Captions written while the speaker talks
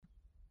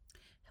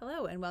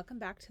Hello, and welcome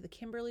back to the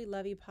Kimberly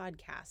Lovey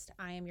podcast.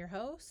 I am your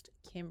host,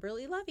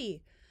 Kimberly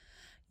Lovey.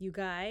 You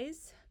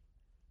guys,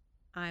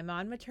 I'm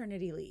on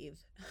maternity leave.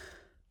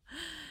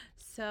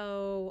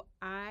 So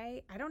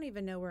I don't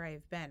even know where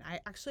I've been.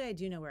 I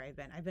do know where I've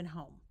been. I've been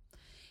home.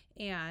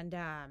 And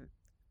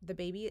the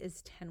baby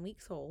is 10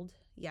 weeks old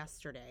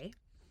yesterday.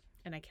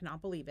 And I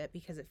cannot believe it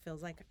because it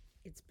feels like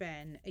it's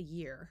been a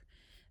year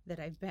that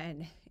I've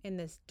been in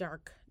this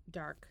dark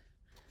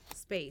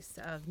space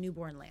of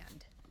newborn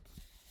land.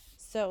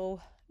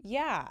 So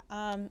yeah,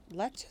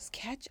 let's just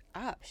catch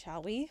up,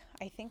 shall we?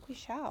 I think we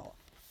shall.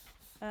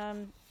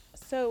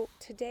 So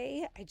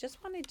today I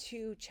just wanted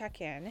to check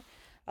in.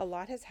 A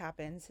lot has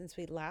happened since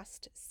we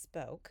last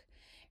spoke.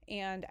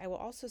 And I will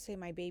also say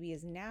my baby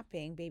is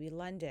napping, baby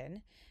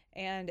London,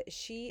 and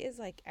she is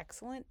like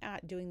excellent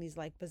at doing these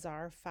like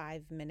bizarre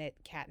 5-minute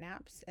cat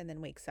naps and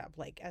then wakes up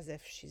like as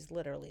if she's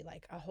literally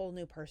like a whole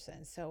new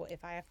person. So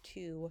if I have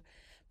to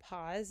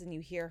pause and you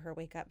hear her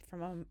wake up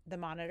from the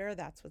monitor,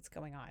 that's what's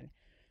going on.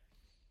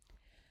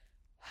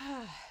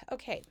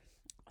 Okay,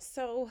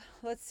 so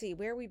let's see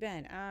where we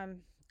been.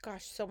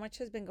 Gosh, so much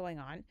has been going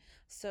on.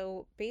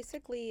 So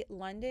basically,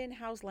 London,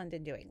 how's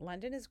London doing?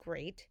 London is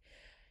great.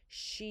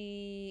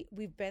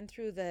 We've been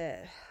through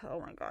oh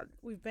my God,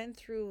 we've been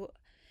through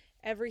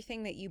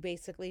everything that you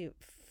basically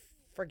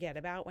forget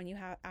about when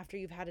after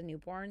you've had a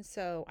newborn.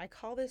 So I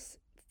call this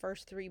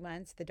first 3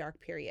 months the dark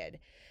period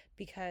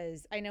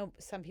because I know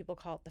some people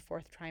call it the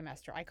fourth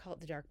trimester. I call it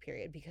the dark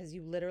period because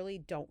you literally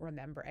don't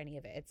remember any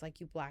of it. It's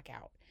like you black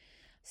out.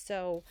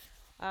 So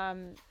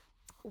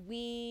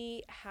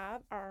we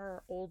have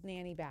our old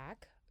nanny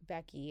back,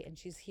 Becky, and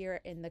she's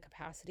here in the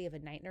capacity of a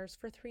night nurse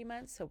for 3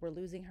 months. So we're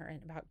losing her in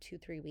about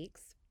 2-3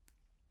 weeks.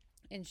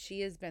 And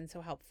she has been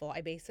so helpful.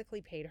 I basically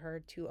paid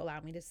her to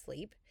allow me to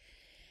sleep.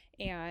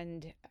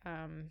 And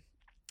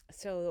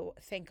so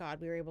thank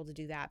God we were able to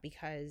do that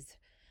because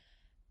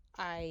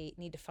I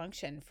need to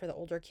function for the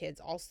older kids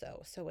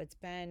also. So it's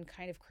been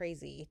kind of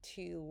crazy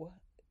to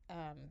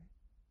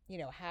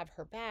have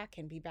her back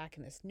and be back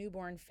in this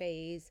newborn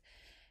phase.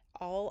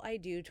 All I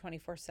do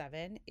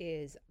 24/7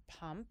 is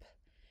pump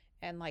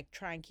and like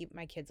try and keep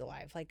my kids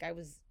alive. Like I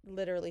was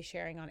literally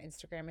sharing on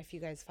Instagram, if you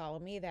guys follow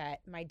me,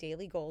 that my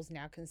daily goals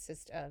now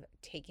consist of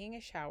taking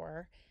a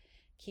shower,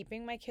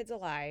 keeping my kids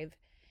alive,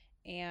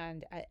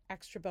 and an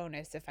extra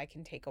bonus if I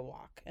can take a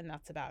walk. And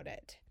that's about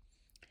it.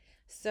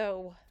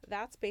 So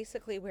that's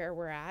basically where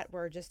we're at.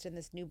 We're just in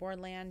this newborn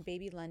land.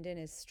 Baby London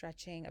is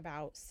stretching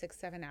about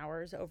 6-7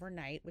 hours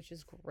overnight, which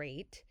is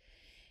great.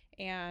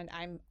 And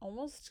I'm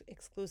almost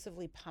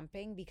exclusively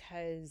pumping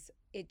because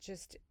it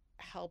just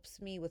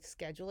helps me with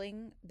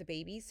scheduling the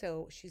baby.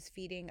 So she's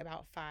feeding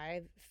about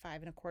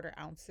 5.25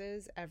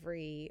 ounces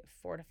every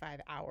 4 to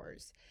 5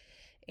 hours.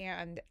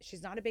 And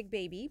she's not a big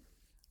baby.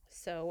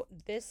 So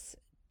this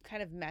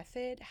kind of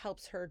method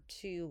helps her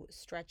to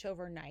stretch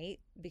overnight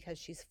because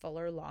she's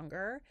fuller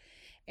longer.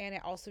 And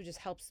it also just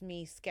helps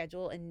me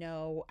schedule and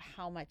know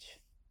how much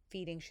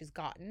feeding she's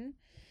gotten.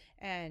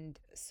 And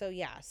so,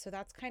 yeah, so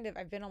that's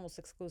I've been almost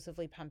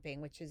exclusively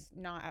pumping, which is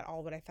not at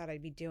all what I thought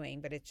I'd be doing,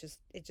 but it's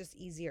just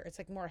easier. It's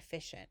like more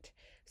efficient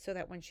so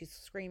that when she's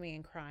screaming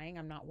and crying,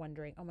 I'm not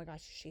wondering, oh my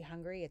gosh, is she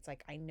hungry? It's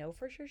like, I know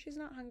for sure she's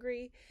not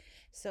hungry.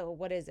 So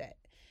what is it?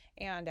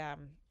 And,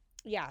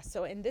 yeah,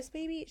 so in this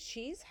baby,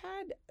 she's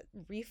had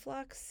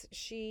reflux.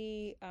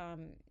 She's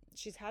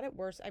had it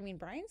worse. I mean,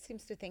 Brian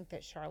seems to think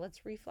that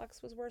Charlotte's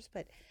reflux was worse,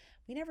 but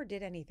we never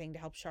did anything to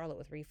help Charlotte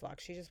with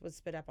reflux. She just would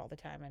spit up all the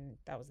time, and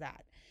that was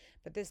that.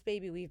 But this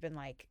baby, we've been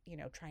like,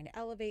 trying to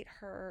elevate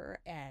her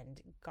and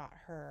got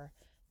her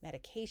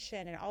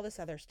medication and all this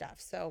other stuff.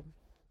 So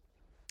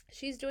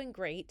she's doing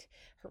great.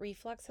 Her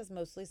reflux has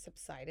mostly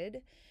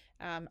subsided.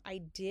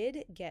 I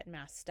did get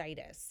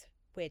mastitis,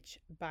 which,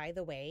 by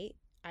the way,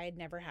 I had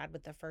never had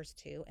with the first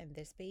two. And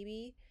this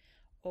baby,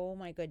 oh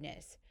my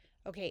goodness.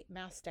 Okay,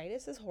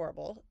 mastitis is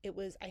horrible.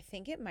 I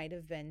think it might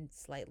have been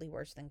slightly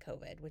worse than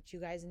COVID, which you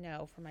guys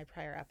know from my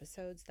prior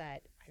episodes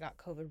that I got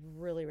COVID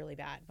really, really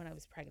bad when I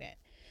was pregnant.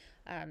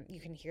 You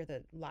can hear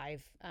the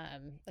live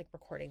like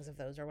recordings of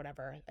those or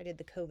whatever. I did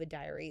the COVID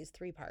diaries,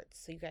 3 parts,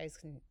 so you guys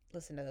can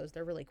listen to those.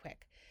 They're really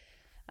quick.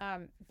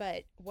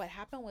 But what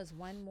happened was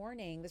one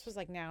morning, this was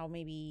like now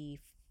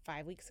maybe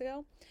 5 weeks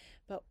ago,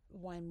 but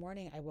one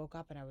morning I woke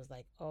up and I was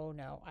like, oh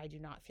no, I do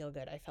not feel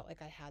good. I felt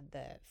like I had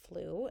the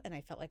flu and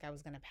I felt like I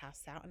was going to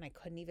pass out and I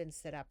couldn't even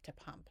sit up to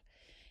pump.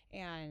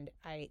 And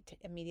I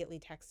immediately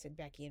texted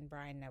Becky and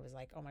Brian and I was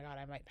like, oh my God,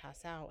 I might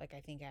pass out. Like,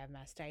 I think I have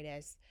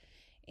mastitis.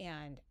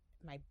 And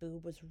my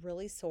boob was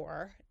really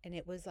sore and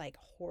it was like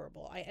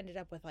horrible. I ended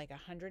up with like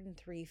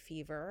 103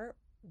 fever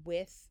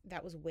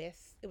it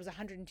was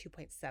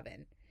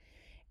 102.7,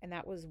 and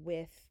that was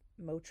with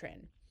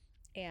Motrin.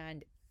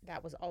 And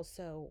that was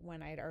also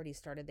when I had already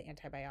started the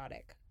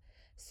antibiotic.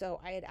 So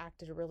I had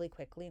acted really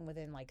quickly, and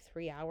within like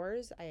 3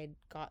 hours, I had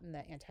gotten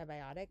the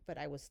antibiotic, but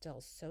I was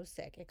still so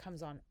sick. It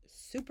comes on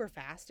super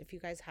fast. If you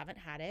guys haven't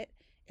had it,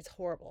 it's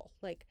horrible.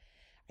 Like,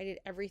 I did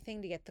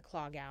everything to get the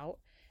clog out.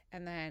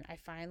 And then I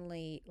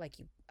finally, like,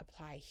 you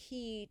apply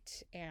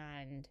heat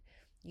and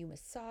You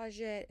massage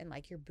it and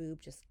like your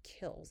boob just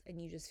kills and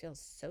you just feel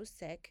so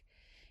sick.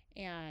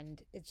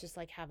 And it's just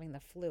like having the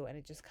flu and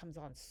it just comes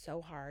on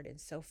so hard and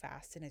so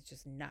fast and it's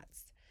just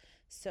nuts.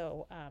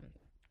 So,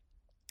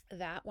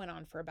 that went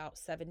on for about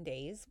 7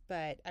 days,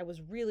 but I was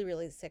really,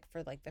 really sick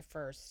for like the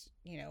first,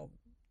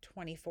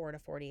 24 to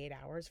 48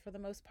 hours for the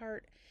most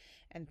part.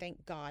 And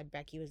thank God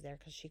Becky was there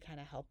because she kind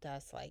of helped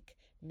us like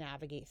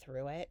navigate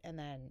through it. And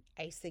then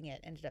icing it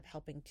ended up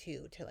helping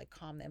too to like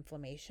calm the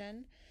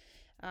inflammation.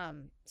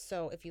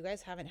 So if you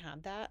guys haven't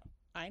had that,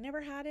 I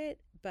never had it,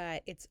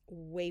 but it's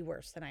way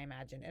worse than I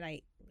imagined. And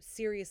I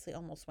seriously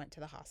almost went to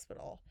the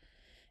hospital.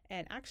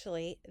 And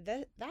actually,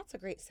 that's a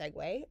great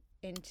segue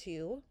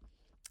into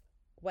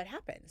what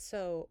happened.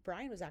 So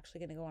Brian was actually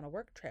going to go on a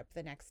work trip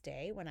the next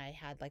day when I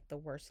had like the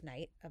worst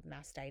night of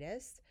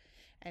mastitis.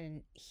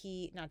 And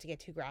he, not to get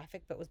too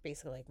graphic, but was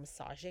basically like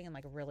massaging and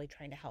like really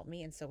trying to help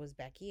me. And so was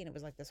Becky. And it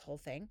was like this whole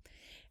thing.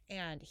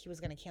 And he was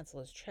going to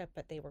cancel his trip,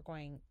 but they were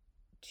going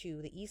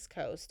to the East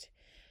Coast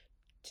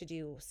to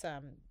do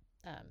some,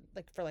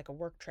 like for like a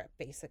work trip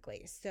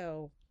basically.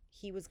 So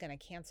he was going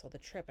to cancel the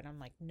trip. And I'm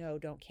like, no,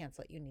 don't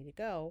cancel it. You need to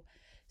go.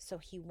 So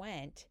he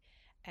went.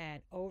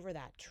 And over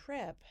that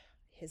trip,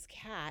 his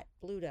cat,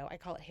 Bluto, I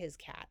call it his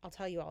cat. I'll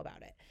tell you all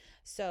about it.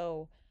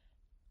 So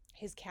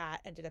his cat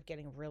ended up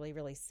getting really,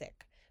 really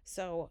sick.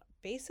 So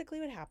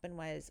basically, what happened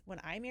was when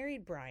I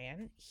married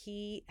Brian,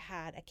 he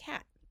had a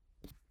cat.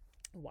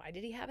 Why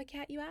did he have a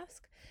cat, you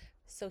ask?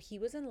 So he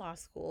was in law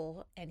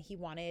school and he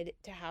wanted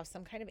to have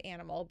some kind of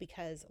animal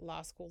because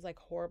law school's like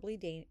horribly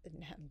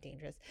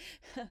dangerous.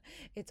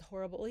 It's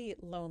horribly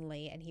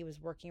lonely and he was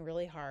working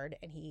really hard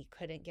and he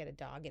couldn't get a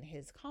dog in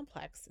his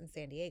complex in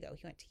San Diego.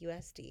 He went to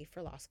USD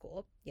for law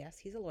school. Yes,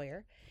 he's a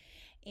lawyer.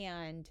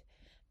 And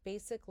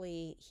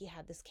basically he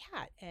had this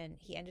cat and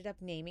he ended up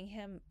naming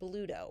him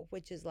Bluto,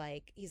 which is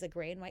like he's a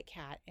gray and white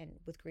cat and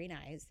with green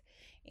eyes,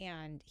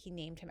 and he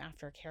named him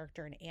after a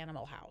character in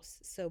Animal House.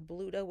 So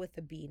Bluto with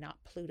a B,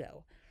 not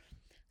Pluto.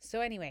 So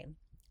anyway,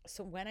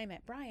 so when I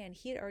met Brian,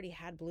 he had already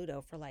had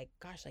Bluto for like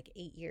gosh, like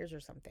 8 years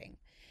or something.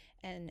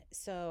 And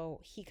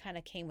so he kind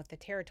of came with the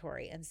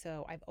territory. And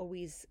so I've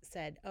always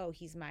said, "Oh,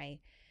 he's my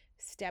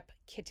step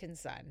kitten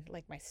son,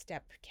 like my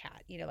step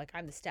cat, like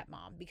I'm the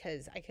stepmom,"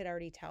 because I could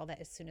already tell that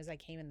as soon as I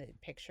came in the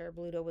picture,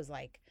 Bluto was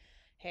like,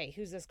 "Hey,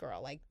 who's this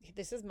girl? Like,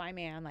 this is my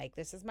man. Like,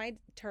 this is my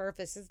turf.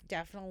 This is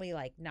definitely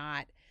like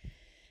not,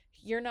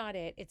 you're not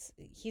it.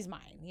 He's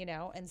mine."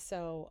 And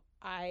so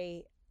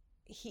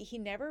he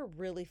never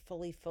really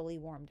fully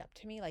warmed up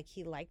to me. Like,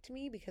 he liked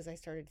me because I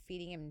started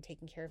feeding him and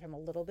taking care of him a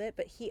little bit.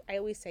 But I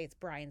always say it's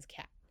Brian's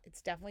cat.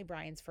 It's definitely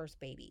Brian's first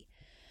baby.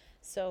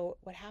 So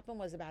what happened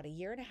was about a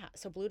year and a half.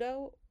 So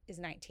Bluto is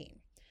 19.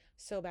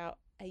 So about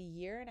a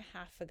year and a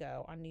half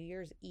ago on New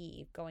Year's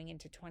Eve, going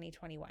into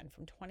 2021,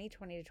 from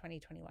 2020 to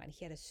 2021,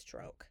 he had a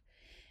stroke.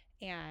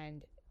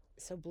 And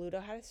so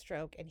Bluto had a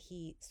stroke and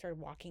he started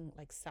walking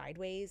like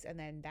sideways. And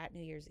then that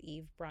New Year's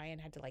Eve, Brian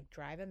had to like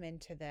drive him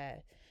into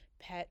the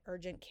pet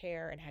urgent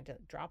care and had to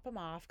drop him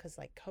off because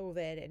like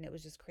COVID, and it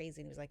was just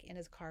crazy. And he was like in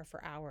his car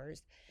for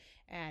hours.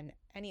 And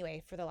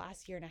anyway, for the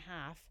last year and a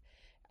half,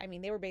 I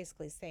mean, they were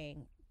basically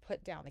saying,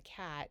 put down the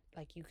cat,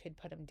 like you could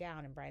put him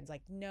down. And Brian's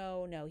like,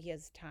 no, he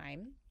has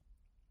time.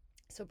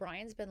 So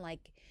Brian's been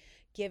like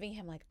giving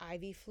him like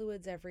IV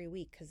fluids every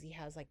week because he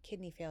has like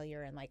kidney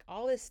failure and like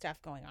all this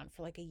stuff going on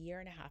for like a year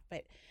and a half.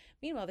 But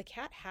meanwhile, the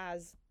cat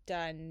has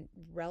done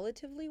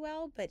relatively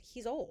well, but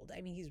he's old.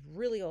 I mean, he's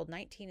really old.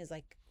 19 is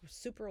like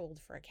super old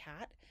for a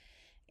cat.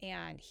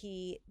 And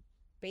he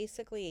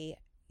basically,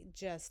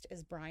 just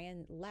as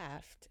Brian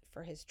left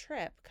for his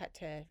trip, cut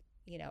to,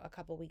 a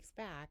couple weeks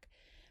back,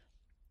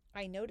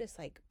 I noticed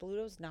like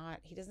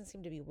he doesn't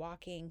seem to be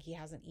walking. He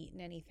hasn't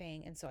eaten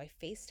anything. And so I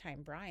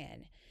FaceTime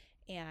Brian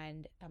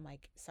and I'm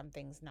like,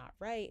 something's not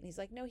right. And he's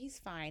like, no, he's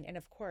fine. And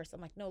of course,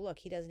 I'm like, no, look,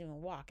 he doesn't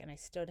even walk. And I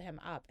stood him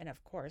up. And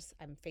of course,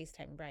 I'm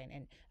FaceTiming Brian.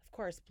 And of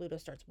course, Bluto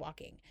starts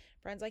walking.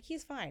 Brian's like,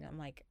 he's fine. I'm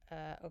like,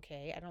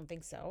 okay, I don't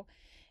think so.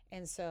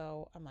 And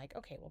so I'm like,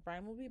 okay, well,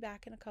 Brian will be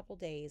back in a couple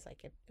days.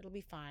 Like it'll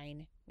be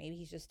fine. Maybe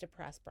he's just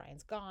depressed.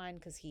 Brian's gone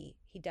because he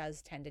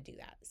does tend to do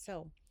that.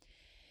 So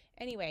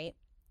anyway,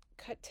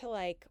 cut to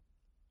like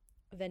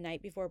the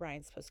night before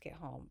Brian's supposed to get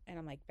home. And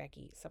I'm like,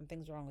 Becky,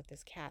 something's wrong with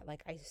this cat.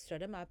 Like, I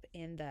stood him up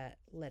in the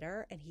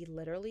litter and he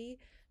literally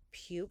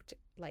puked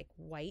like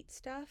white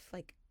stuff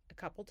like a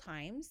couple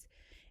times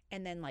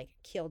and then like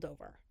keeled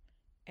over.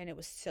 And it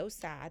was so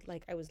sad.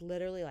 Like, I was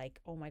literally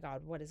like, oh my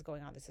God, what is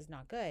going on? This is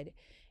not good.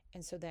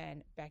 And so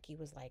then Becky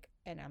was like,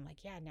 and I'm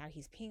like, yeah, now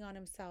he's peeing on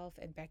himself.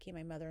 And Becky and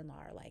my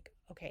mother-in-law are like,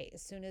 okay,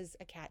 as soon as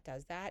a cat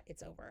does that,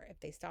 it's over. If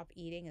they stop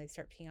eating and they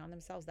start peeing on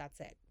themselves, that's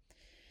it.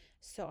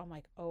 So I'm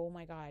like, oh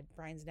my God,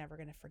 Brian's never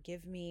going to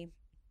forgive me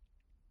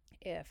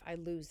if I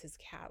lose his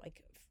cat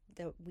like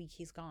the week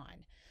he's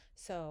gone.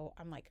 So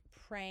I'm like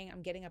praying.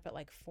 I'm getting up at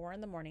like 4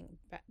 a.m.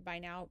 By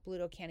now,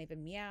 Bluto can't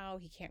even meow.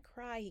 He can't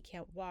cry. He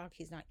can't walk.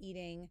 He's not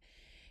eating.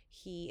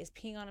 He is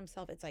peeing on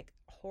himself. It's like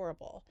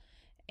horrible.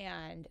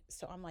 And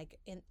so I'm like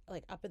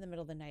up in the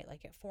middle of the night,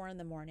 like at 4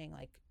 a.m,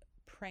 like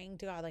praying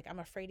to God. Like, I'm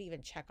afraid to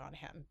even check on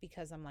him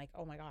because I'm like,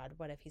 oh my God,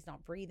 what if he's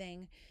not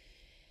breathing?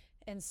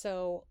 And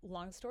so,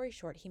 long story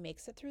short, he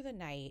makes it through the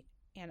night,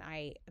 and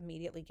I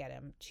immediately get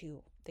him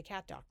to the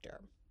cat doctor.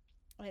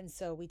 And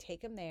so we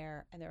take him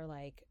there, and they're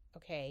like,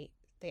 okay,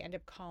 they end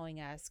up calling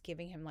us,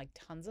 giving him like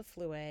tons of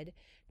fluid.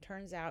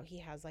 Turns out he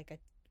has like a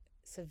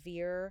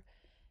severe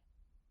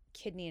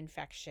kidney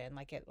infection.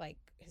 Like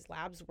his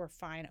labs were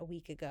fine a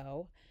week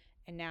ago,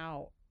 and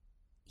now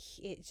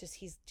he's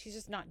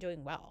just not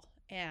doing well.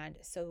 And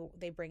so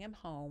they bring him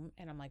home,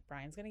 and I'm like,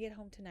 Brian's gonna get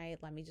home tonight.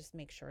 Let me just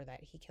make sure that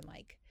he can,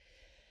 like,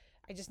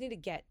 I just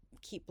need to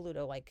keep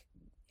Bluto like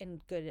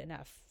in good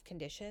enough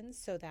conditions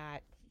so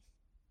that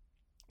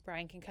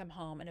Brian can come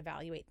home and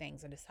evaluate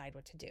things and decide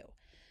what to do.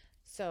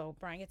 So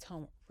Brian gets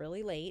home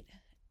really late.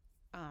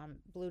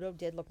 Bluto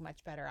did look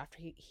much better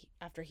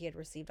after he had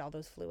received all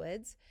those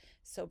fluids.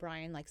 So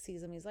Brian like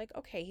sees him. He's like,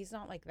 okay, he's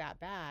not like that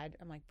bad.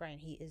 I'm like, Brian,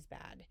 he is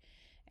bad.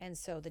 And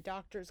so the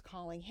doctor's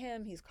calling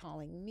him. He's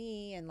calling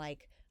me, and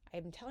like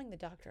I'm telling the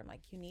doctor, I'm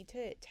like, you need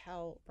to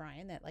tell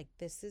Brian that like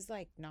this is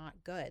like not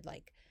good.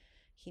 Like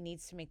he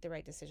needs to make the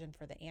right decision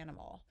for the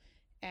animal.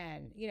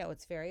 And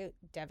it's very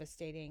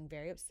devastating,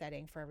 very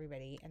upsetting for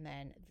everybody. And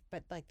then,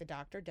 but like the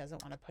doctor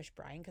doesn't want to push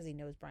Brian because he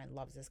knows Brian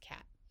loves his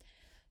cat.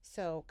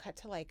 So cut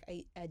to like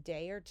a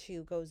day or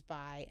two goes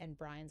by, and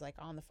Brian's like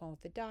on the phone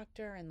with the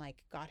doctor and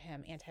like got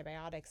him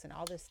antibiotics and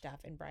all this stuff.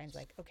 And Brian's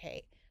like,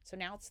 okay, so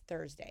now it's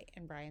Thursday.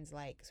 And Brian's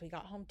like, so he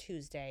got home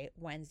Tuesday.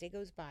 Wednesday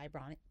goes by.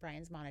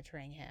 Brian's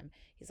monitoring him.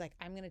 He's like,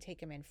 I'm going to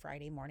take him in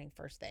Friday morning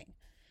first thing.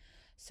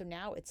 So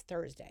now it's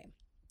Thursday,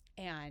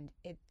 and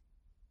it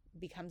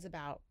becomes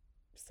about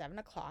 7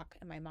 o'clock,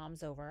 and my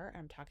mom's over.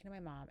 I'm talking to my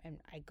mom, and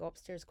I go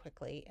upstairs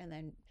quickly, and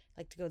then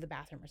like to go to the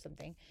bathroom or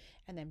something.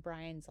 And then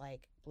Brian's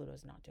like,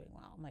 Bluto's not doing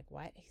well. I'm like,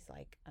 what? He's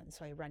like, and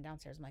so I run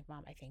downstairs. I'm like,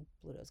 Mom, I think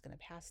Bluto's gonna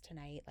pass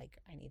tonight. Like,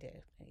 I need to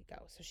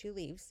go. So she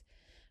leaves.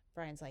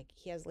 Brian's like,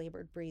 he has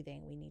labored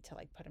breathing. We need to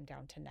like put him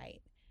down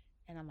tonight.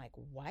 And I'm like,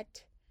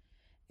 what?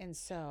 And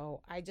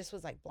so I just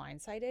was like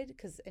blindsided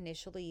because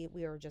initially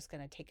we were just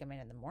gonna take him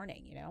in the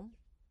morning.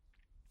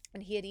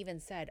 And he had even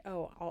said,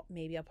 oh,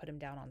 maybe I'll put him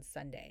down on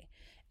Sunday.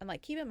 And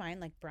like, keep in mind,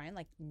 like Brian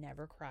like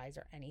never cries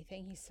or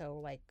anything. He's so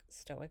like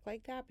stoic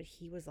like that, but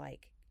he was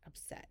like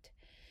upset.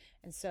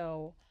 And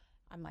so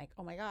I'm like,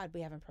 oh my God,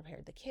 we haven't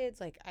prepared the kids.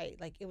 Like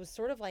it was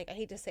sort of like, I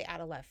hate to say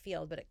out of left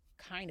field, but it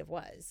kind of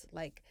was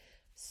like,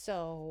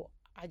 so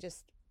I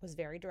just was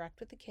very direct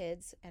with the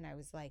kids. And I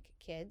was like,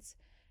 kids,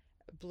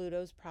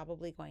 Bluto's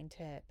probably going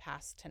to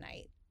pass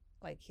tonight.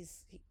 Like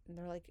and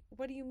they're like,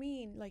 what do you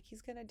mean? Like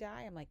he's gonna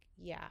die? I'm like,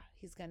 yeah,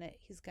 he's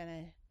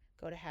gonna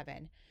go to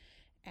heaven.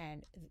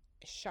 And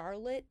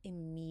Charlotte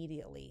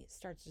immediately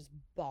starts just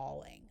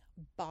bawling.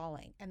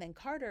 And then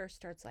Carter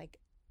starts like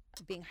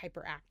being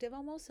hyperactive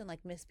almost and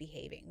like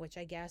misbehaving, which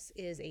I guess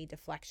is a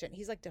deflection.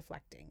 He's like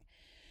deflecting.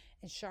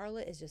 And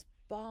Charlotte is just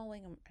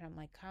bawling. And I'm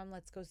like, come,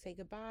 let's go say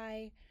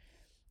goodbye.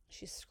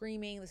 She's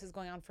screaming. This is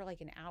going on for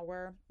like an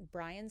hour.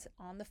 Brian's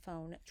on the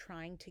phone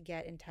trying to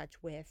get in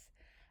touch with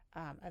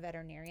a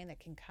veterinarian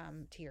that can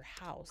come to your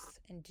house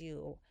and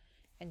do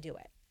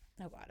it.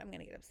 Oh God, I'm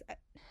gonna get upset.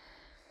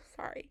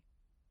 Sorry.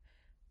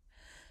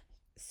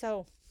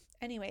 So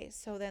anyway,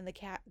 so then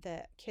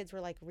the kids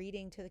were like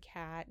reading to the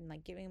cat and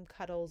like giving him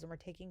cuddles, and we're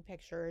taking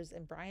pictures,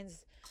 and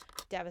Brian's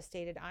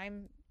devastated.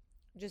 I'm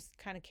just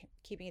kind of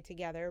keeping it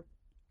together.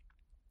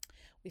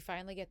 We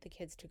finally get the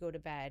kids to go to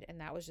bed, and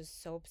that was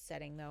just so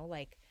upsetting though,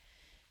 like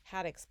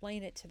how to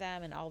explain it to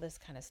them and all this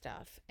kind of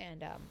stuff.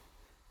 And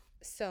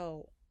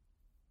so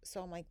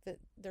I'm like,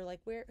 they're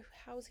like,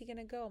 how's he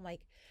gonna go? I'm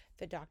like,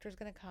 the doctor's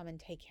gonna come and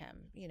take him,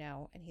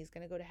 and he's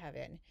gonna go to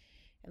heaven.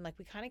 And like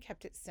we kind of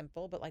kept it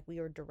simple, but like we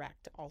were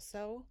direct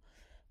also.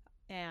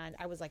 And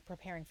I was like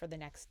preparing for the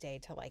next day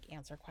to like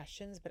answer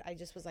questions, but I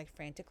just was like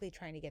frantically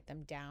trying to get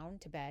them down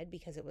to bed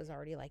because it was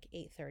already like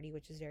 8:30,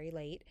 which is very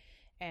late,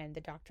 and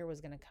the doctor was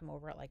gonna come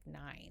over at like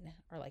 9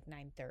 or like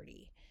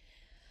 9:30.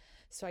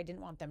 So I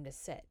didn't want them to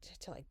sit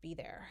to like be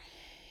there.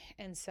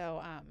 And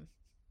so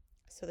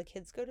the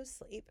kids go to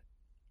sleep,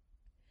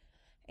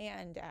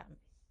 and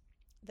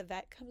the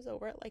vet comes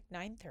over at like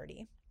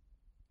 9:30.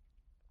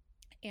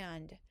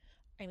 And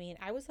I mean,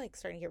 I was like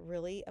starting to get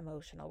really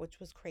emotional, which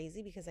was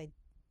crazy because I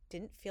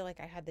didn't feel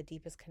like I had the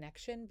deepest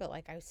connection, but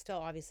like I still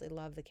obviously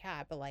love the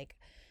cat, but like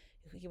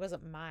he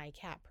wasn't my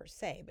cat per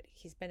se, but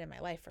he's been in my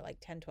life for like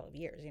 10, 12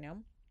 years.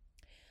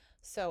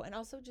 So, and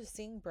also just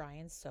seeing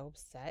Brian so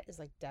upset is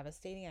like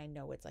devastating. I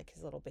know it's like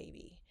his little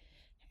baby.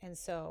 And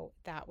so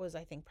that was,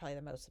 I think, probably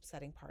the most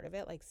upsetting part of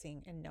it, like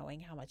seeing and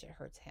knowing how much it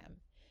hurts him.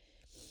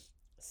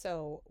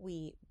 So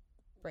we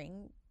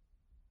bring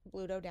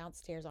Bluto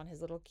downstairs on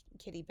his little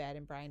kitty bed,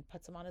 and Brian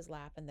puts him on his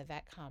lap, and the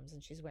vet comes,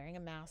 and she's wearing a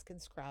mask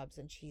and scrubs,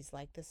 and she's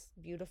like this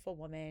beautiful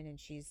woman, and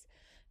she's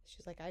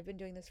like, I've been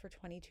doing this for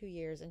 22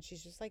 years, and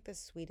she's just like the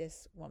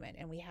sweetest woman.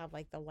 And we have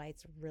like the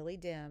lights really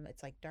dim.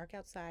 It's like dark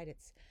outside.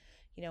 It's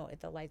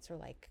the lights are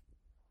like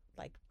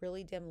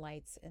really dim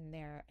lights in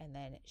there. And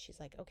then she's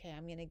like, okay,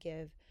 I'm gonna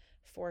give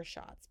 4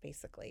 shots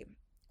basically.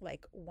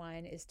 Like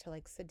one is to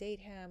like sedate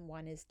him,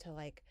 one is to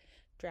like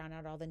drown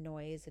out all the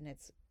noise, and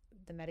it's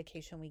the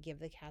medication we give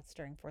the cats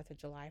during 4th of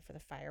July for the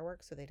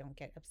fireworks so they don't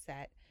get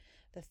upset.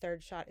 The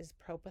third shot is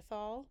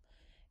propofol,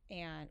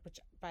 and which,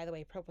 by the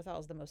way, propofol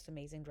is the most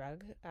amazing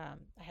drug.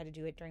 I had to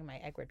do it during my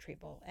egg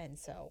retrieval, and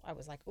so I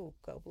was like, ooh,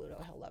 go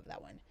Bluto, he'll love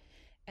that one.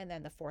 And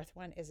then the fourth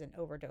one is an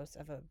overdose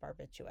of a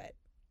barbiturate.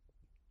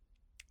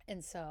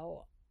 And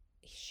so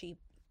she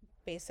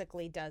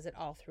basically does it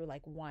all through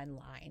like one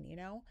line, you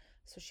know?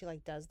 So she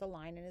like does the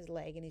line in his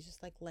leg, and he's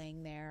just like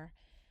laying there.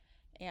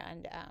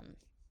 And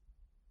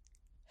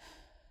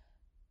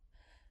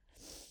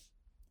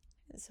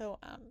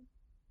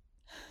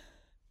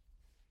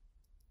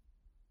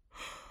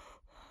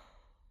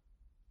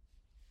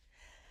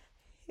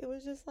it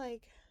was just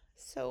like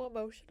so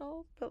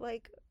emotional, but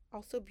like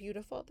also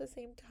beautiful at the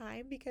same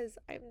time, because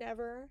I've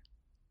never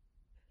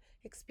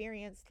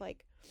experienced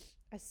like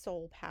a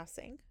soul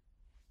passing.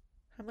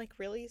 I'm like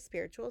really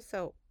spiritual,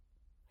 so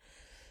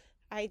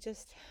I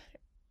just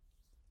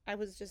I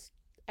was just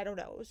I don't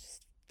know, it was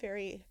just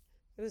very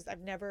it was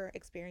I've never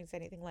experienced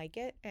anything like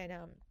it. And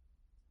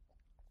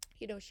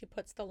she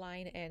puts the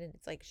line in, and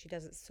it's like she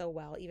does it so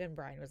well. Even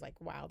Brian was like,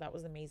 wow, that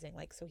was amazing.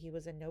 Like, so he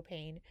was in no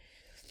pain.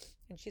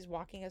 And she's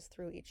walking us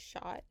through each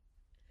shot.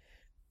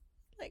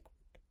 Like,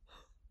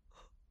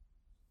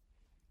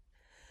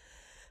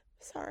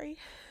 sorry.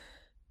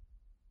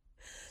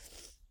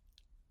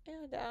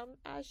 And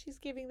as she's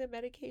giving the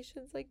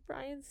medications, like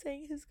Brian's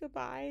saying his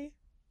goodbye.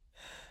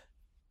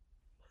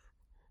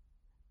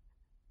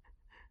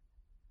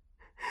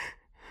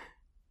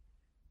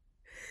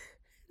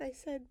 And I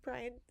said,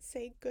 Brian,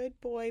 say good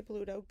boy,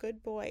 Bluto,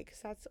 good boy, because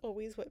that's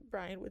always what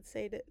Brian would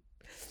say to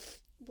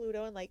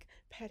Bluto, and like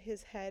pet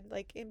his head,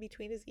 like in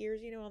between his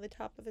ears, on the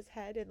top of his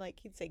head, and like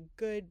he'd say,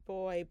 good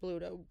boy,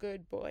 Bluto,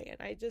 good boy.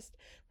 And I just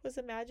was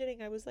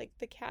imagining I was like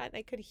the cat, and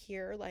I could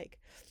hear like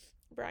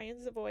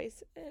Brian's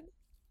voice, and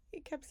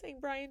he kept saying,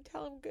 Brian,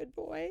 tell him good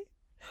boy.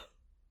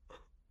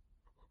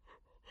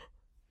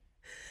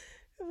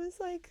 It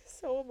was like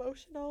so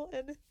emotional.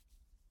 And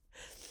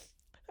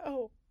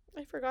oh,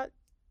 I forgot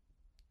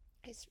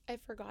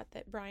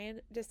that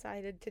Brian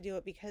decided to do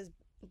it because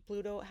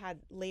Bluto had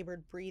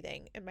labored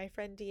breathing. And my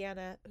friend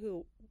Deanna,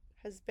 who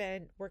has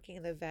been working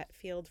in the vet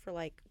field for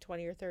like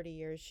 20 or 30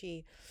 years,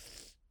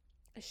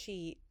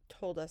 she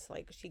told us,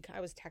 like,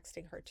 I was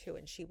texting her too,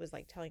 and she was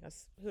like telling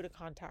us who to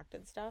contact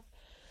and stuff.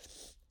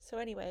 So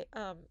anyway,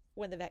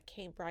 when the vet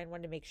came, Brian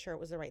wanted to make sure it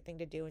was the right thing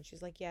to do, and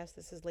she's like, yes,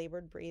 this is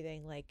labored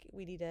breathing, like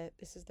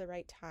this is the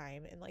right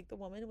time. And like the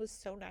woman was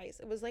so nice.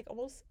 It was like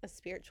almost a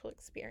spiritual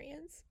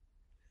experience.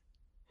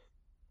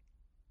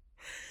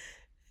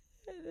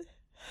 And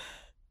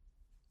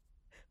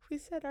we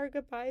said our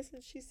goodbyes,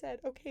 and she said,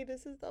 okay,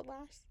 this is the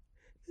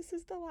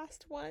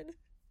last one.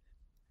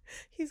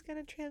 He's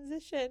gonna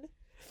transition.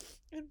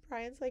 And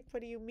Brian's like, what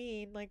do you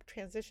mean, like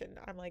transition?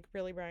 I'm like,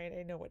 really, Brian?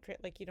 I know what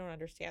like you don't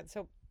understand.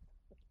 So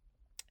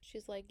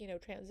she's like,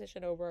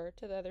 transition over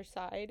to the other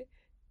side.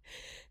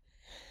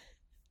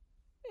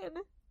 And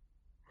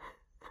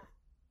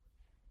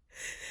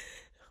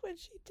when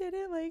she did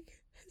it, like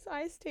his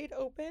eyes stayed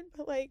open,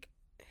 but like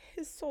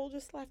his soul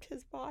just left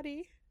his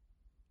body.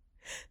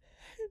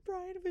 And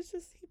Brian was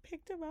just, he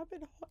picked him up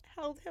and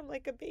held him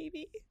like a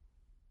baby.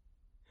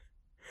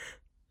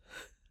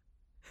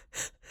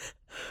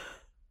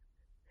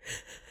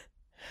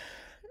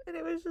 And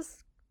it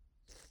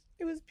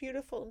was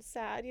beautiful and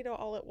sad,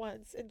 all at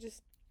once. And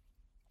just,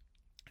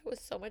 it was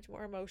so much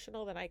more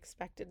emotional than I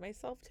expected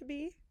myself to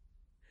be.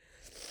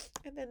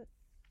 And then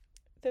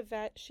the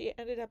vet, she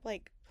ended up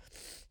like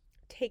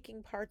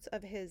taking parts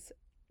of his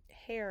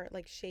hair,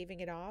 like shaving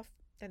it off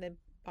and then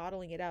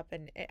bottling it up,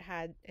 and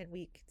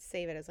we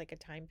save it as like a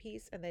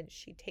timepiece. And then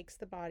she takes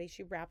the body,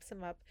 she wraps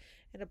him up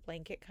in a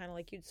blanket, kind of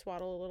like you'd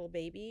swaddle a little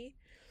baby,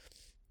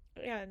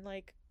 and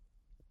like,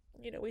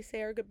 we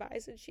say our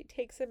goodbyes, and she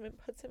takes him and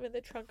puts him in the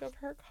trunk of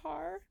her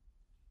car.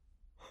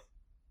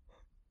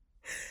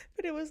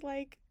 But it was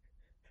like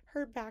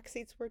her back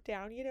seats were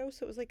down,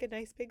 so it was like a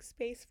nice big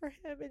space for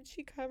him, and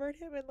she covered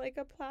him in like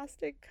a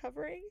plastic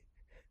covering,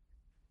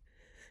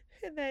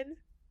 and then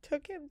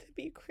took him to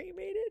be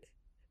cremated.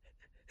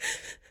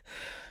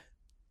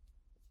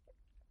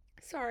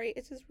 Sorry,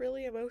 it's just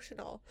really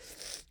emotional.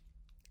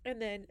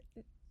 And then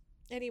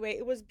anyway,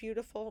 it was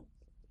beautiful,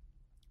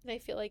 and I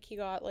feel like he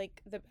got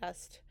like the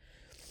best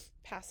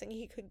passing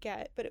he could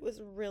get, but it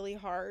was really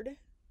hard.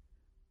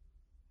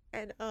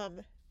 And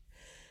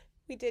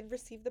we did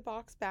receive the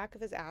box back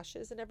of his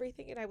ashes and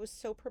everything, and I was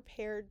so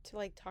prepared to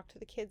like talk to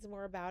the kids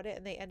more about it,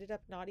 and they ended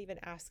up not even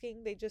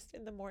asking. They just,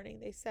 in the morning,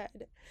 they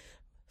said,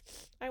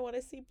 I want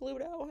to see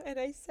Bluto. And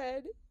I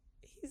said,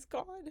 he's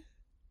gone.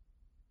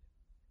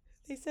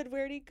 They said,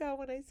 where'd he go?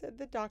 And I said,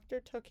 the doctor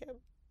took him.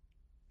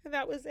 And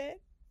that was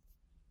it.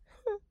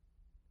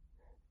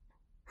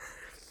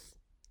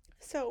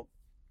 So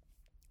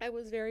I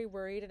was very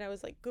worried, and I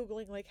was like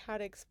Googling like how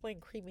to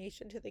explain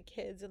cremation to the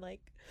kids, and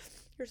like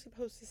you're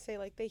supposed to say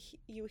like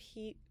you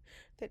heat,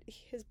 that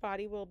his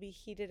body will be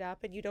heated up,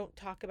 and you don't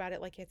talk about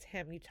it like it's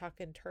him, you talk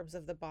in terms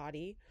of the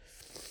body.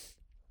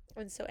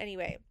 And so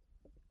anyway,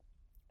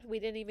 We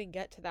didn't even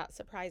get to that,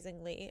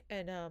 surprisingly.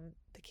 And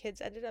the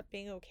kids ended up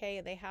being okay,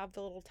 and they have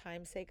the little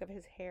time sake of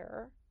his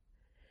hair.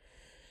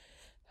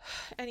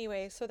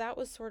 Anyway, so that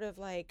was sort of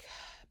like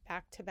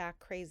back to back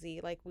crazy.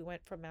 Like we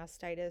went from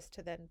mastitis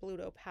to then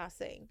Bluto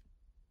passing.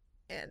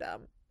 And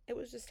it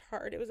was just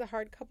hard. It was a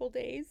hard couple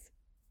days.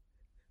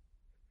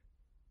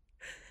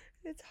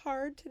 It's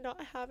hard to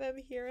not have him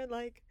here. And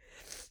like,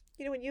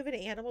 when you have an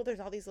animal, there's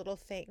all these little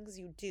things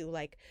you do.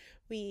 Like,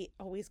 we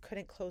always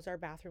couldn't close our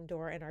bathroom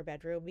door in our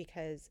bedroom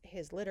because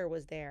his litter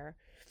was there.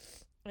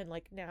 And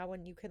like now,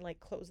 when you can like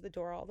close the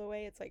door all the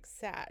way, it's like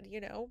sad.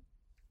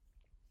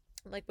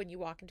 Like when you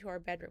walk into our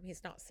bedroom,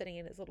 he's not sitting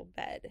in his little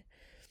bed.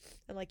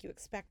 And like you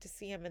expect to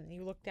see him and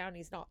you look down,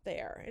 he's not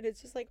there. And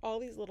it's just like all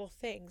these little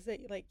things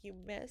that like you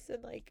miss,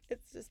 and like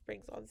it just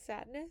brings on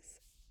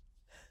sadness.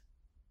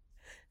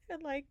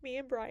 And like me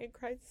and Brian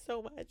cried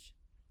so much.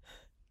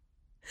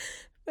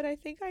 But I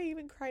think I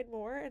even cried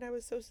more, and I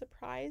was so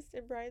surprised.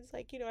 And Brian's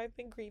like, I've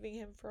been grieving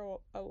him for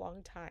a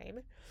long time.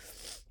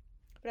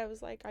 But I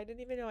was like, I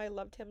didn't even know I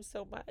loved him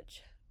so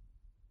much.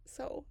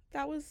 So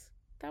that was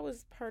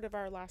part of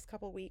our last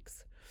couple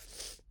weeks.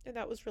 And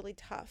that was really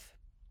tough.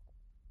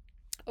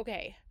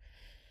 Okay,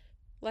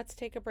 let's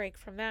take a break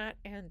from that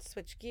and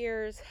switch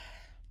gears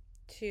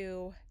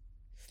to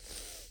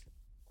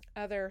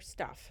other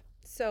stuff.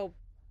 So,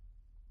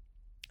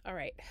 all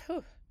right.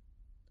 Whew.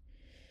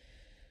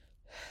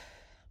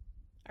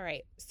 All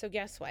right. So,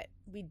 guess what?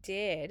 We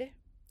did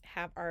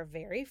have our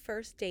very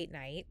first date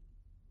night,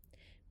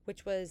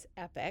 which was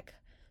epic.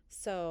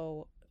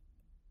 So,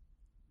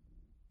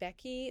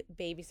 Becky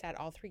babysat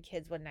all three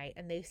kids one night,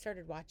 and they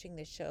started watching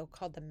this show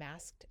called The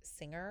Masked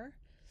Singer,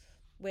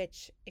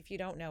 which, if you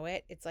don't know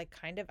it, it's like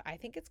I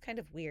think it's kind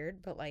of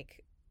weird, but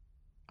like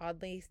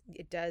oddly,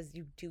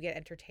 you do get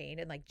entertained.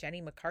 And like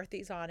Jenny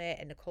McCarthy's on it,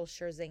 and Nicole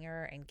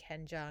Scherzinger, and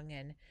Ken Jeong,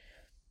 and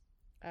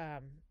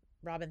um,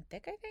 Robin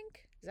Thicke, I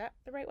think. Is that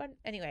the right one?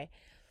 Anyway,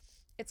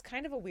 it's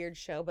kind of a weird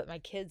show, but my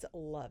kids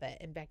love it,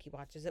 and Becky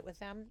watches it with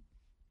them.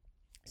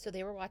 So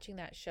they were watching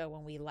that show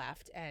when we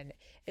left, and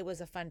it was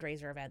a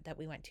fundraiser event that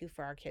we went to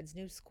for our kids'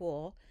 new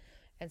school.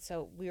 And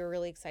so we were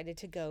really excited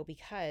to go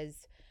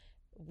because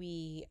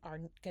we are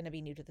going to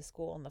be new to the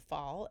school in the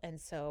fall. And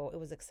so it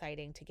was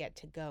exciting to get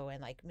to go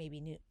and like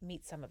maybe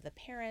meet some of the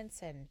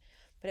parents.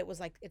 But it was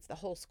like, it's the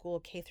whole school,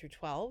 K through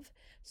 12.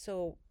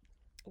 So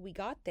we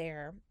got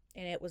there,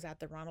 and it was at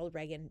the Ronald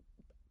Reagan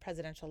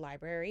Presidential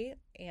Library,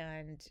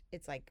 and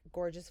it's like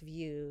gorgeous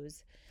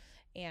views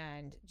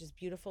and just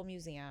beautiful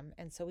museum.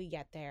 And so we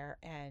get there,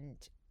 and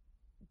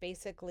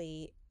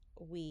basically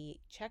we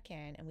check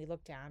in and we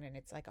look down, and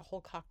it's like a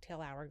whole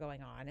cocktail hour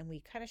going on, and we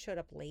kind of showed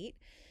up late.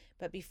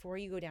 But before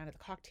you go down to the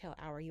cocktail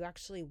hour, you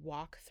actually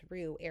walk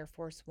through Air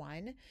Force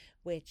One,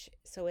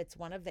 so it's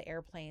one of the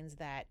airplanes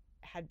that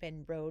had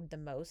been rode the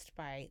most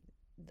by,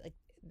 like,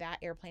 that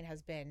airplane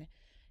has been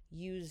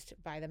used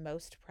by the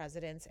most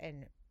presidents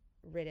and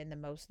ridden the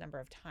most number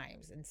of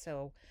times. And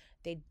so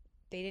they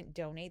they didn't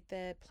donate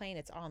the plane.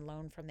 It's on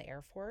loan from the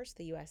Air Force,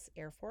 the US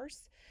Air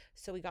Force.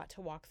 So we got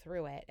to walk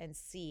through it and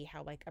see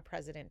how like a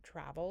president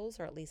travels,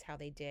 or at least how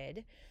they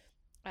did,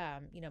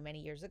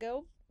 many years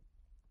ago.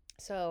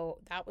 So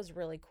that was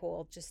really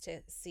cool just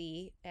to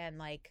see. And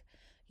like,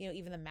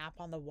 even the map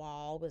on the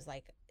wall was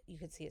like, you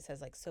could see it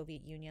says like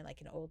Soviet Union,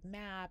 like an old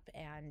map.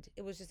 And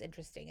it was just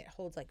interesting. It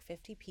holds like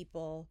 50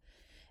 people.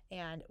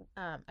 And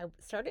I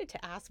started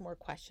to ask more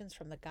questions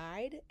from the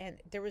guide,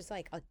 and there was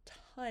like a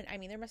ton. I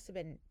mean, there must have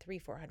been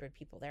 400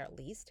 people there at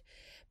least.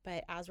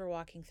 But as we're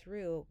walking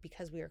through,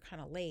 because we were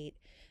kind of late,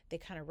 they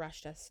kind of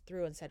rushed us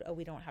through and said, "Oh,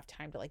 we don't have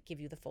time to like give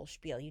you the full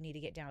spiel. You need to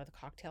get down to the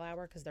cocktail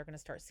hour because they're going to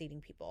start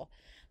seating people."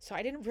 So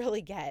I didn't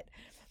really get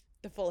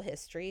the full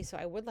history. So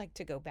I would like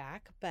to go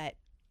back, but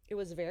it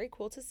was very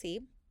cool to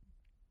see.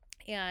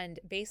 And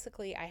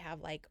basically, I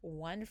have like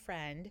one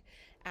friend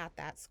at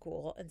that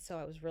school. And so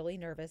I was really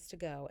nervous to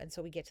go. And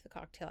so we get to the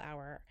cocktail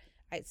hour.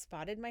 I had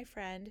spotted my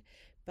friend,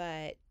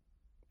 but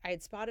I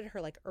had spotted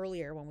her like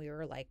earlier when we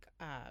were like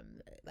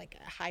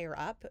higher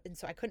up. And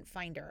so I couldn't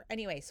find her.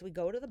 Anyway, so we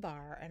go to the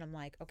bar, and I'm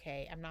like,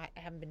 okay, I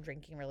haven't been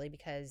drinking really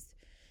because,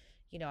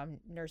 I'm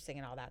nursing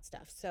and all that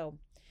stuff. So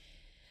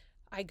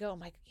I'm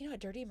like, a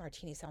dirty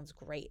martini sounds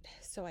great.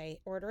 So I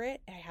order it,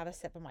 and I have a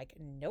sip. I'm like,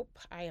 nope,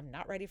 I am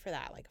not ready for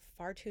that. Like,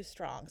 far too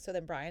strong. So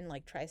then Brian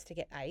like tries to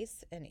get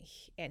ice, and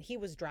he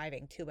was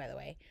driving too, by the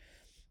way.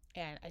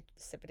 And I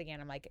sip it again.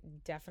 I'm like,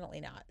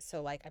 definitely not.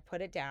 So like I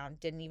put it down,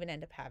 didn't even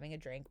end up having a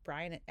drink.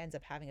 Brian ends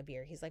up having a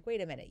beer. He's like,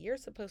 wait a minute, you're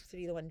supposed to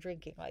be the one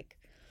drinking, like,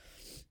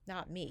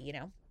 not me.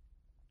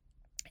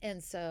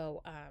 And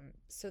so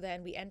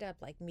then we end up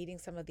like meeting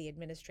some of the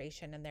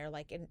administration, and they're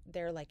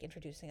like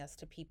introducing us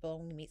to people,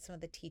 and we meet some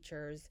of the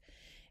teachers,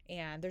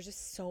 and there's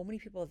just so many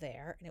people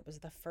there. And it was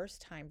the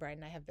first time Brian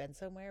and I have been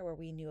somewhere where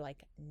we knew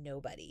like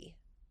nobody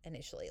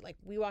initially. Like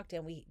we walked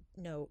in, we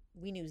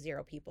knew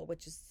zero people,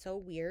 which is so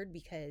weird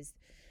because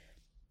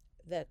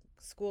the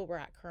school we're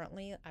at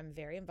currently, I'm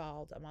very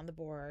involved. I'm on the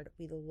board.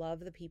 We love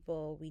the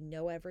people. We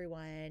know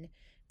everyone.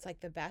 It's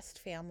like the best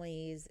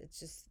families. It's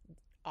just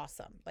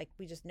awesome. Like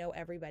we just know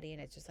everybody,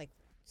 and it's just like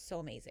so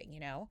amazing,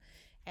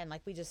 and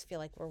like we just feel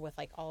like we're with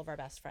like all of our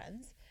best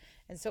friends.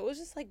 And so it was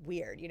just like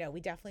weird,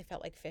 we definitely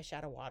felt like fish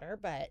out of water,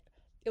 but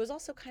it was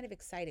also kind of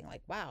exciting,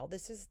 like, wow,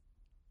 this is,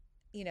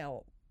 you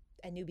know,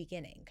 a new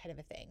beginning kind of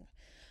a thing.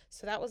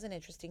 So that was an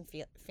interesting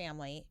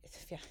family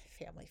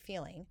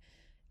feeling.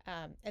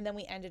 And then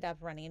we ended up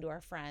running into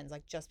our friends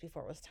like just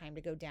before it was time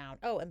to go down.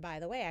 Oh, and by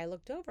the way, I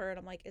looked over and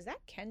I'm like, is that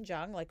Ken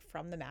Jeong, like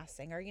from The Masked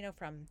Singer?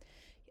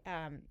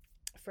 Um,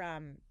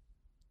 from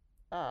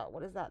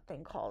what is that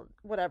thing called?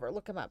 Whatever,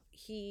 look him up.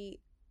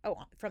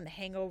 From The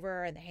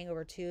Hangover and The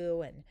Hangover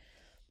 2, and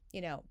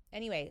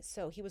anyway,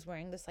 so he was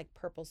wearing this like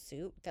purple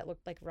suit that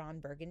looked like Ron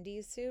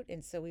Burgundy's suit.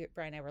 And so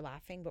Brian and I were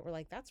laughing, but we're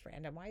like, that's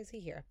random. Why is he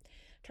here?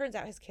 Turns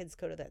out his kids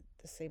go to the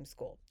same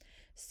school.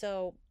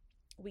 So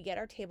we get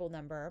our table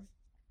number.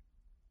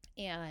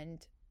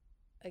 And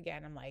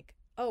again, I'm like,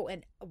 oh,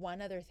 and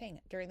one other thing,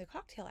 during the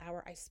cocktail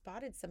hour, I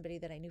spotted somebody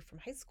that I knew from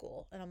high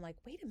school. And I'm like,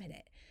 wait a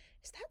minute,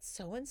 is that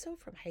so and so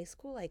from high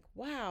school? Like,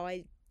 wow,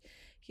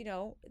 you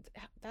know,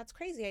 that's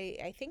crazy.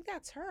 I think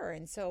that's her.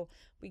 And so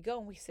we go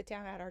and we sit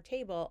down at our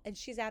table and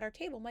she's at our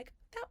table. I'm like,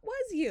 that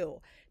was you.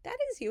 That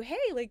is you. Hey,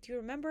 like, do you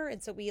remember?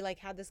 And so we like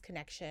had this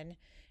connection,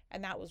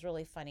 and that was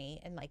really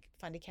funny and like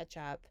fun to catch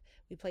up.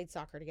 We played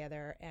soccer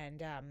together,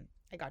 and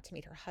I got to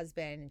meet her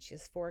husband, and she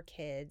has 4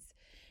 kids.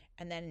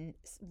 And then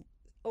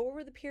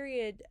over the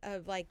period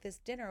of like this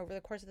dinner, over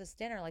the course of this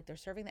dinner, like they're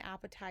serving the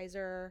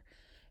appetizer,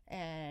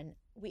 and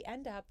we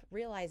end up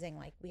realizing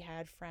like we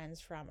had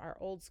friends from our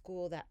old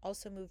school that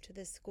also moved to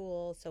this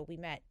school. So we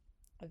met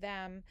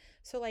them.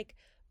 So like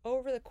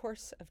over the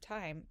course of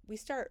time, we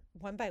start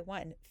one by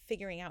one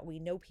figuring out we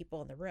know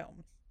people in the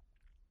room.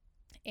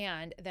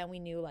 And then we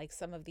knew like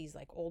some of these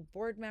like old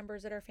board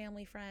members that are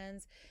family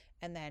friends,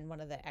 and then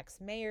one of the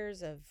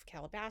ex-mayors of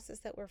Calabasas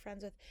that we're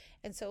friends with.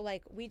 And so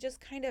like we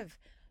just kind of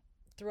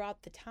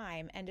throughout the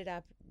time ended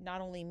up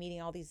not only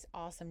meeting all these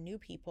awesome new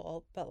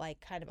people, but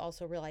like kind of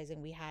also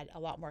realizing we had a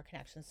lot more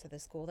connections to the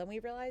school than we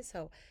realized.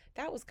 So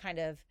that was kind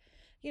of,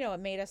 it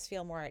made us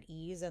feel more at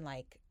ease, and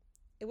like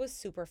it was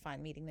super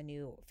fun meeting the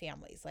new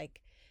families.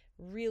 Like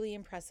really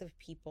impressive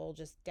people,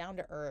 just down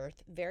to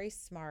earth, very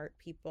smart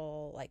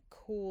people, like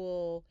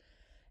cool.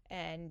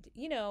 And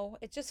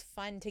it's just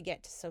fun to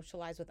get to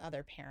socialize with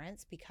other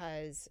parents,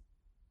 because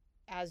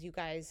as you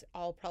guys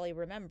all probably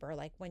remember,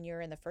 like when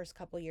you're in the first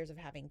couple of years of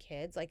having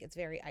kids, like it's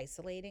very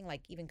isolating,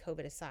 like even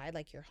COVID aside,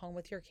 like you're home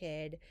with your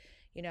kid,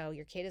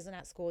 your kid isn't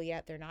at school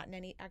yet, they're not in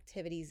any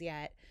activities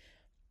yet.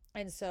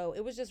 And so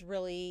it's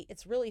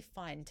really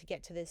fun to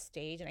get to this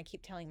stage. And I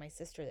keep telling my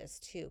sister this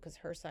too, because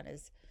her son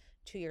is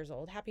 2 years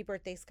old. Happy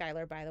birthday,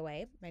 Skylar, by the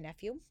way, my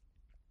nephew.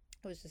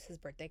 It was just his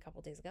birthday a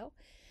couple days ago.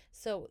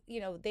 So,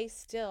 they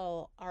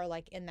still are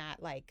like in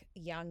that like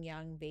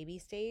young baby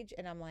stage.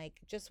 And I'm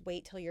like, just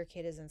wait till your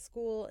kid is in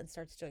school and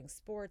starts doing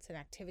sports and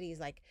activities.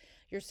 Like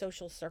your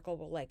social circle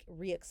will like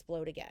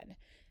re-explode again.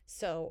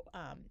 So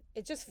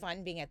it's just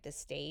fun being at this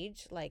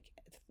stage, like,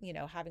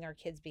 having our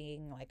kids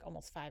being like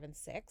almost 5 and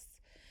 6.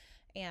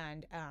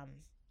 And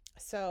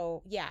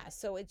so yeah,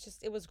 so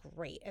it was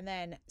great. And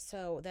then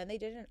they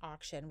did an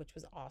auction, which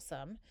was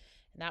awesome,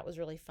 and that was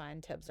really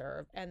fun to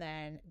observe. And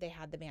then they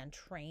had the band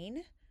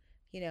Train,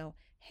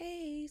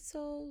 hey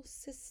soul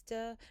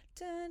sister,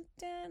 dun,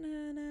 dun,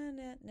 dun, dun,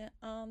 dun, dun,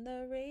 on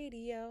the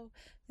radio,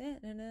 dun,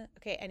 dun, dun.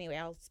 Okay, anyway,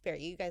 I'll spare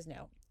you, you guys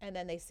know. And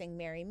then they sing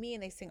Marry Me,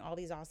 and they sing all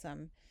these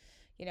awesome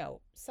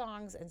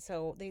songs. And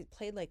so they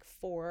played like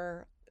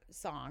 4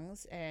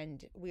 songs,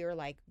 and we were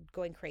like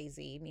going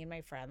crazy, me and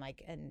my friend,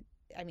 like, and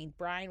I mean,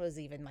 Brian was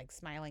even like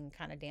smiling,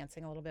 kind of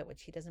dancing a little bit,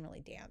 which he doesn't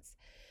really dance.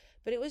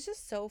 But it was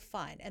just so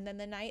fun. And then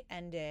the night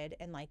ended,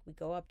 and like we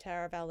go up to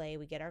our valet,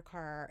 we get our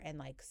car, and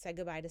like said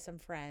goodbye to some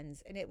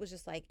friends. And it was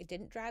just like, it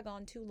didn't drag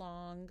on too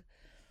long.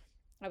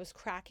 I was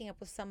cracking up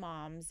with some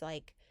moms,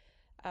 like,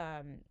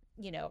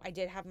 I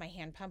did have my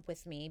hand pump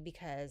with me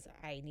because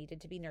I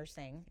needed to be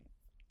nursing,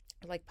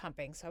 like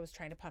pumping. So I was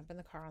trying to pump in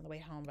the car on the way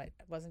home, but it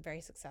wasn't very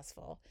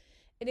successful.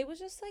 And it was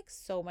just like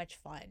so much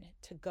fun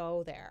to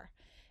go there.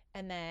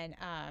 And then,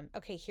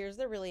 okay, here's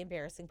the really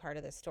embarrassing part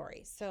of this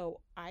story. So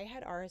I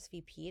had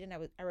RSVP'd, and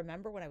I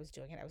remember when I was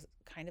doing it, I was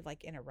kind of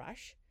like in a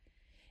rush.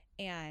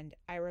 And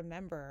I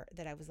remember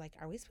that I was like,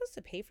 are we supposed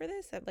to pay for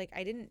this?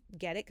 I didn't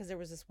get it, because there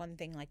was this one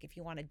thing, like if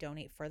you want to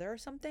donate further or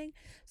something.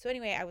 So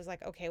anyway, I was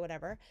like, okay,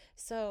 whatever.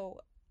 So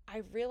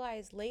I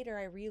realized later,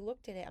 I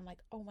re-looked at it. I'm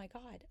like, oh my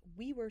God,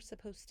 we were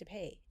supposed to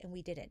pay and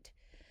we didn't.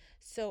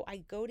 So I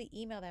go to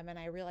email them, and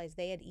I realized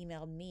they had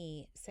emailed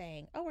me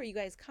saying, oh, are you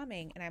guys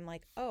coming? And I'm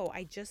like, oh,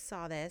 I just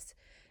saw this.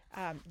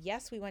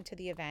 Yes, we went to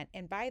the event.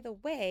 And by the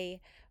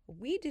way,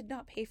 we did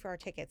not pay for our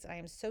tickets. I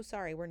am so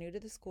sorry. We're new to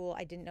the school.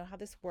 I didn't know how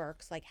this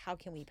works. Like, how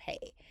can we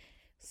pay?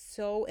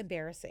 So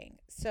embarrassing.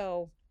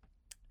 So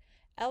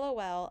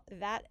LOL,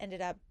 that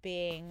ended up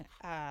being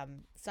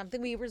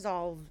something we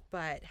resolved,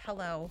 but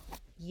hello.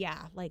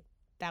 Yeah, like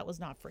that was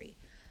not free.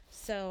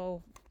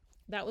 So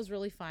that was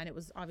really fun. It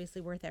was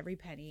obviously worth every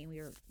penny.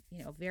 We were,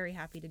 very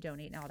happy to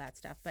donate and all that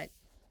stuff. But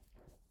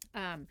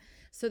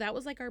So that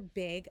was like our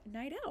big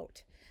night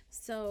out.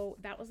 So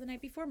that was the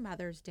night before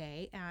Mother's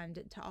Day.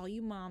 And to all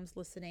you moms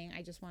listening,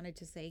 I just wanted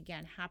to say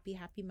again, happy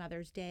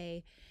Mother's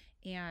Day.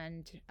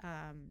 And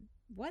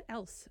what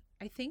else?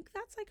 I think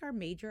that's like our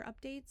major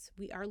updates.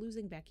 We are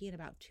losing Becky in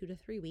about 2 to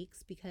 3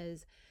 weeks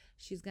because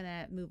she's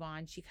gonna move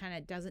on. She kind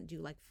of doesn't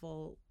do like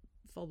full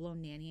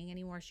blown nannying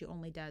anymore. She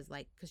only does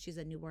like, because she's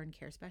a newborn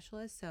care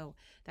specialist, so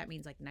that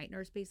means like night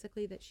nurse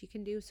basically that she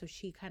can do. So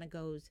she kind of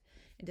goes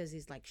and does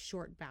these like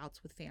short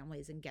bouts with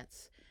families and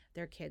gets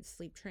their kids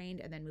sleep trained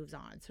and then moves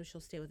on. So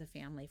she'll stay with a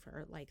family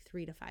for like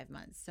 3 to 5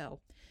 months. So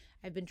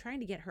I've been trying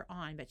to get her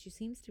on, but she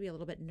seems to be a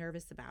little bit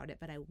nervous about it.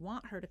 But I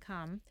want her to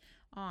come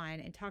on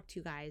and talk to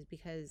you guys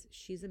because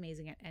she's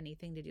amazing at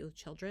anything to do with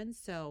children.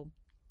 So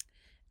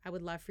I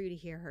would love for you to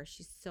hear her.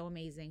 She's so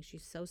amazing.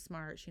 She's so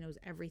smart. She knows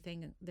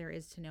everything there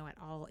is to know at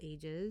all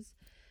ages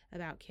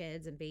about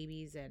kids and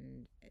babies.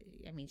 And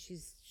I mean,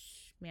 she's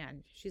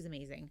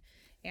amazing.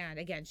 And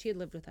again, she had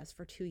lived with us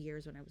for 2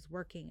 years when I was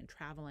working and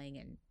traveling,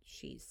 and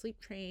she sleep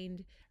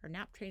trained or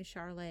nap trained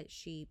Charlotte.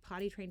 She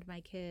potty trained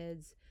my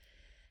kids.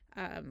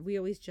 We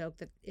always joke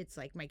that it's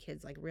like my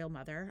kid's like real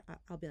mother.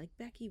 I'll be like,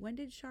 Becky, when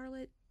did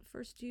Charlotte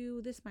first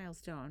do this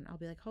milestone? I'll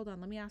be like, hold on,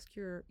 let me ask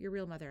your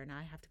real mother. And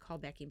I have to call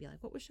Becky and be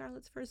like, what was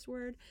Charlotte's first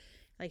word?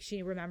 Like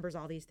she remembers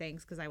all these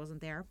things because I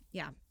wasn't there.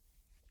 Yeah.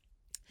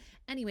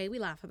 Anyway, we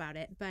laugh about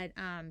it. But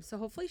so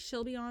hopefully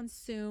she'll be on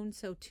soon.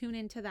 So tune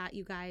into that,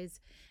 you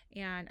guys.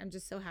 And I'm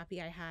just so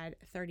happy I had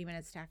 30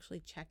 minutes to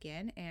actually check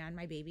in, and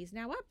my baby's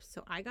now up.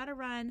 So I got to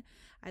run.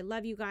 I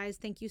love you guys.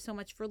 Thank you so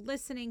much for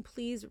listening.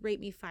 Please rate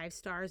me 5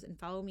 stars and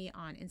follow me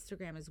on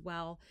Instagram as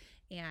well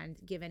and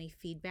give any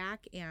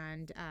feedback.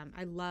 And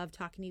I love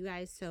talking to you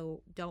guys.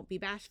 So don't be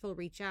bashful.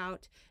 Reach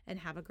out and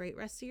have a great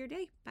rest of your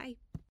day. Bye.